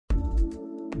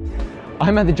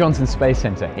I'm at the Johnson Space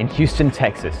Center in Houston,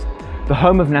 Texas, the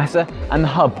home of NASA and the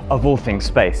hub of all things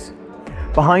space.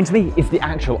 Behind me is the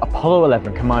actual Apollo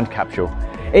 11 command capsule.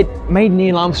 It made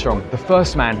Neil Armstrong the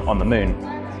first man on the moon.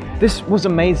 This was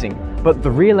amazing, but the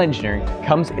real engineering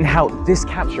comes in how this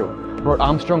capsule brought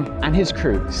Armstrong and his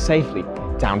crew safely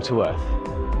down to Earth.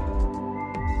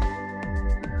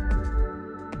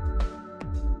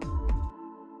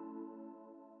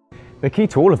 The key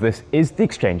to all of this is the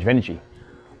exchange of energy.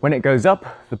 When it goes up,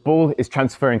 the ball is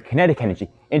transferring kinetic energy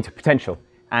into potential,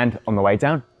 and on the way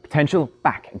down, potential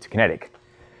back into kinetic.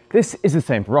 This is the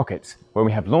same for rockets, when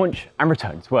we have launch and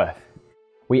return to Earth.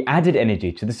 We added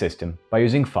energy to the system by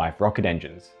using 5 rocket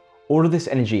engines. All of this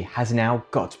energy has now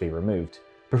got to be removed,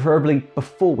 preferably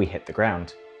before we hit the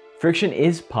ground. Friction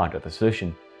is part of the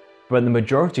solution, but the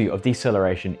majority of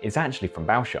deceleration is actually from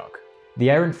bow shock.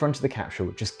 The air in front of the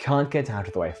capsule just can't get out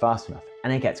of the way fast enough,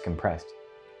 and it gets compressed,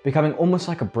 becoming almost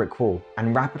like a brick wall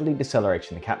and rapidly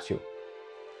decelerating the capsule.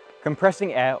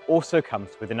 Compressing air also comes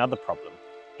with another problem: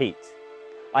 heat.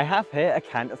 I have here a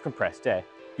can of compressed air,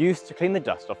 used to clean the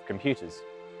dust off computers.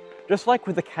 Just like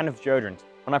with the can of deodorant,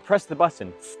 when I press the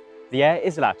button, the air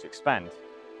is allowed to expand.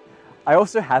 I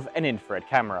also have an infrared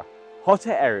camera.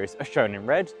 Hotter areas are shown in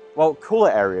red, while cooler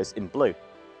areas in blue.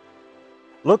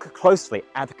 Look closely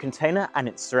at the container and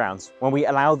its surrounds when we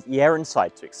allow the air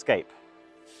inside to escape.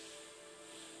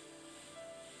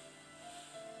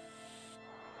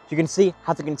 You can see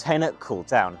how the container cooled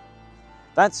down.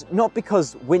 That's not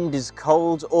because wind is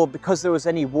cold or because there was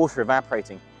any water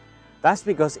evaporating. That's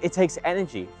because it takes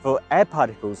energy for air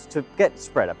particles to get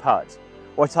spread apart.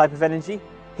 What type of energy?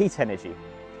 Heat energy.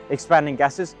 Expanding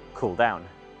gases cool down.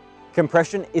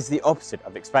 Compression is the opposite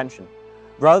of expansion.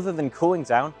 Rather than cooling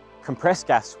down, compressed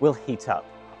gas will heat up.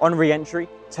 On re-entry,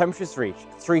 temperatures reach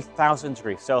 3000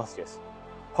 degrees Celsius,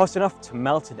 hot enough to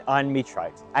melt an iron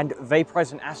meteorite and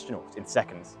vaporize an astronaut in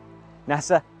seconds.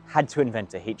 NASA had to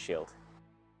invent a heat shield.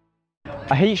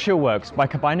 A heat shield works by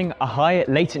combining a high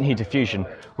latent heat diffusion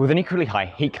with an equally high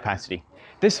heat capacity.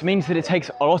 This means that it takes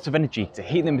a lot of energy to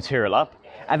heat the material up,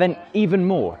 and then even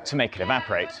more to make it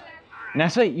evaporate.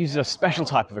 NASA uses a special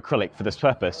type of acrylic for this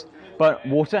purpose, but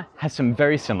water has some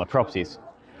very similar properties.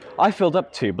 I filled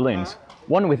up 2 balloons,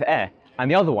 one with air and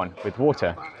the other one with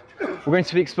water. We're going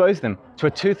to expose them to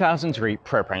a 2000 degree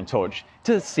propane torch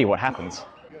to see what happens.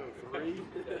 3,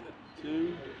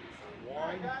 2,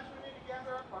 1.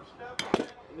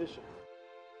 Ignition.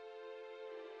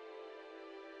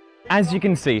 As you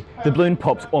can see, the balloon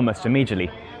pops almost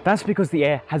immediately. That's because the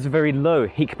air has a very low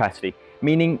heat capacity,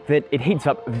 meaning that it heats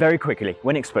up very quickly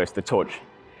when exposed to the torch.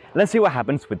 Let's see what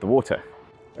happens with the water.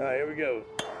 All right, here we go.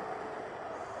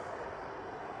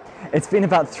 It's been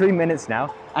about 3 minutes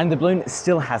now, and the balloon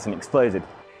still hasn't exploded.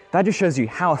 That just shows you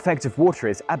how effective water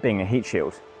is at being a heat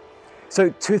shield.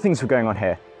 So 2 things were going on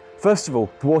here. First of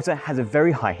all, the water has a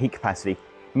very high heat capacity,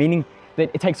 meaning that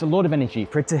it takes a lot of energy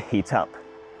for it to heat up.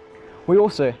 We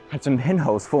also had some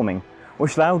pinholes forming,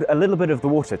 which allowed a little bit of the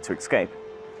water to escape.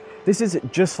 This is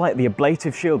just like the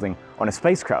ablative shielding on a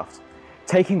spacecraft,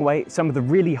 taking away some of the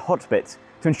really hot bits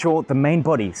to ensure the main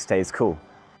body stays cool.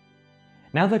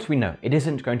 Now that we know it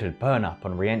isn't going to burn up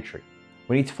on re-entry,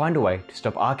 we need to find a way to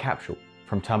stop our capsule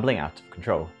from tumbling out of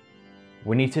control.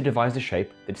 We need to devise a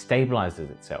shape that stabilizes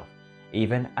itself,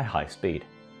 even at high speed.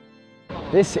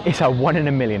 This is our 1 in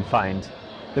a million find.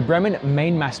 The Bremen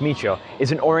main mass meteor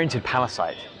is an oriented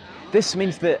pallasite. This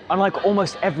means that unlike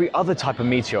almost every other type of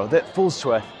meteor that falls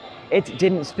to Earth, it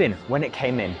didn't spin when it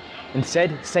came in,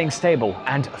 instead staying stable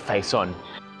and face on.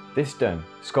 This dome,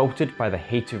 sculpted by the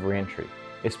heat of re-entry,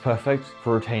 is perfect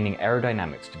for retaining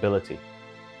aerodynamic stability.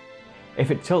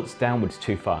 If it tilts downwards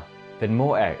too far, then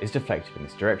more air is deflected in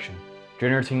this direction,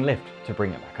 generating lift to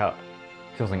bring it back up.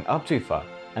 Tilting up too far,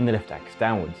 and the lift acts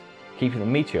downwards, keeping the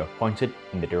meteor pointed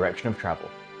in the direction of travel.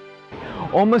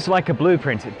 Almost like a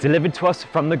blueprint delivered to us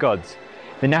from the gods,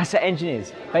 the NASA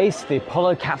engineers based the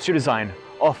Apollo capsule design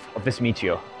off of this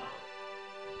meteor.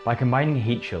 By combining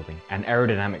heat shielding and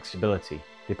aerodynamic stability,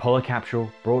 the Apollo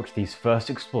capsule brought these first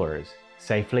explorers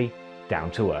safely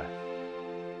down to Earth.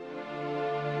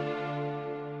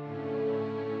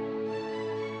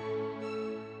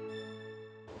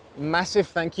 Massive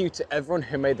thank you to everyone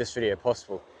who made this video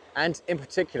possible, and in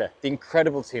particular, the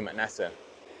incredible team at NASA.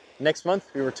 Next month,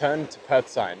 we return to Perth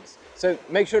Science, so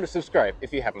make sure to subscribe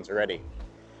if you haven't already.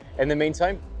 In the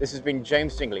meantime, this has been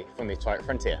James Dingley from the Twilight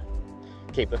Frontier.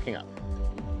 Keep looking up.